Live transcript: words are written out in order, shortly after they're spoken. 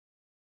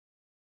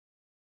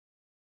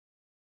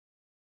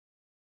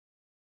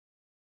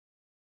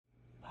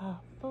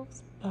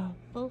Bubbles,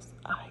 bubbles,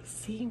 I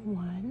see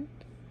one.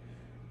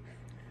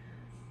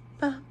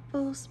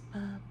 Bubbles,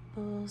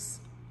 bubbles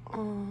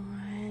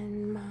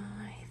on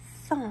my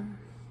thumb.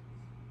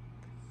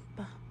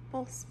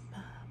 Bubbles,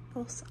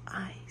 bubbles,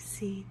 I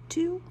see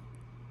two.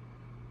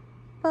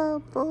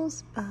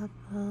 Bubbles,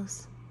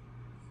 bubbles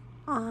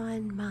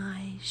on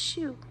my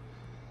shoe.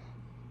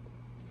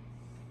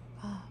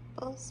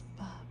 Bubbles,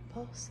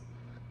 bubbles,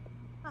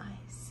 I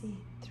see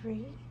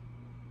three.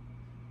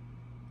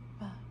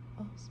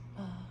 Bubbles,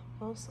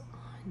 bubbles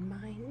on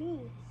my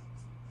knee.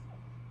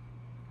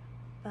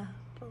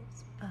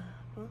 Bubbles,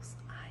 bubbles,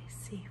 I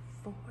see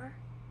four.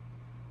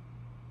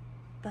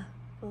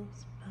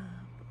 Bubbles,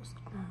 bubbles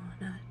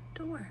on a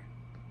door.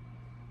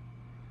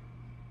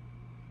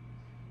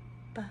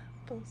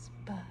 Bubbles,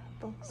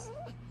 bubbles,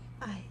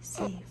 I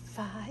see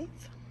five.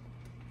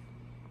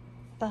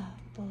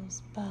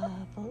 Bubbles,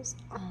 bubbles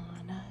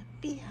on a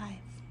beehive.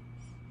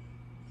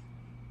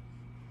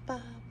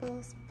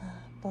 Bubbles,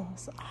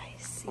 bubbles, I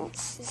see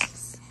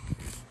six.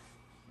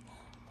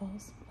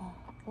 Bubbles,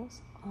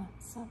 bubbles on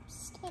some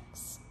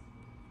sticks.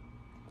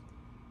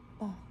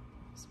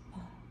 Bubbles,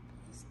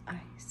 bubbles, I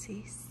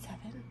see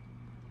seven.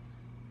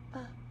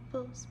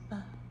 Bubbles,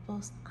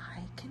 bubbles,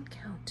 I can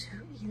count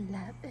to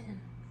 11.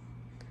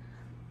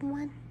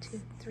 1,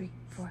 2, 3,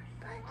 4,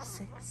 5,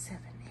 6, 7,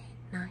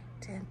 8, 9,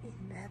 10,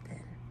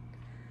 11.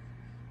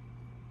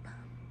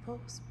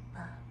 Bubbles,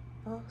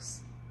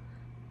 bubbles,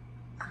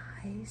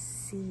 I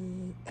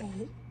see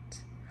 8.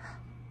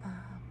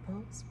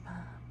 Bubbles,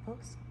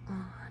 bubbles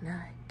on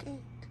a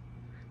gate.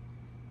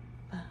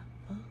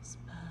 Bubbles,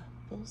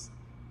 bubbles,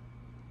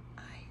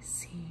 I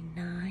see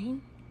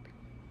 9.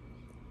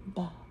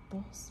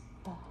 Bubbles,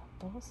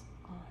 bubbles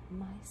on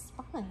my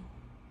spine.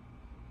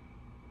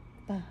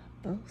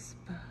 Bubbles,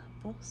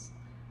 bubbles,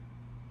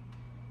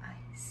 I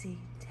see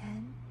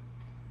 10.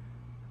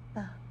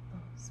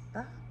 Bubbles,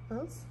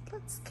 bubbles,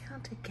 let's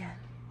count again.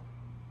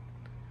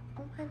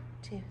 1,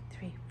 2,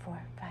 3,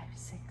 4, 5,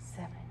 6,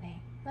 7,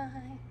 8,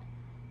 9.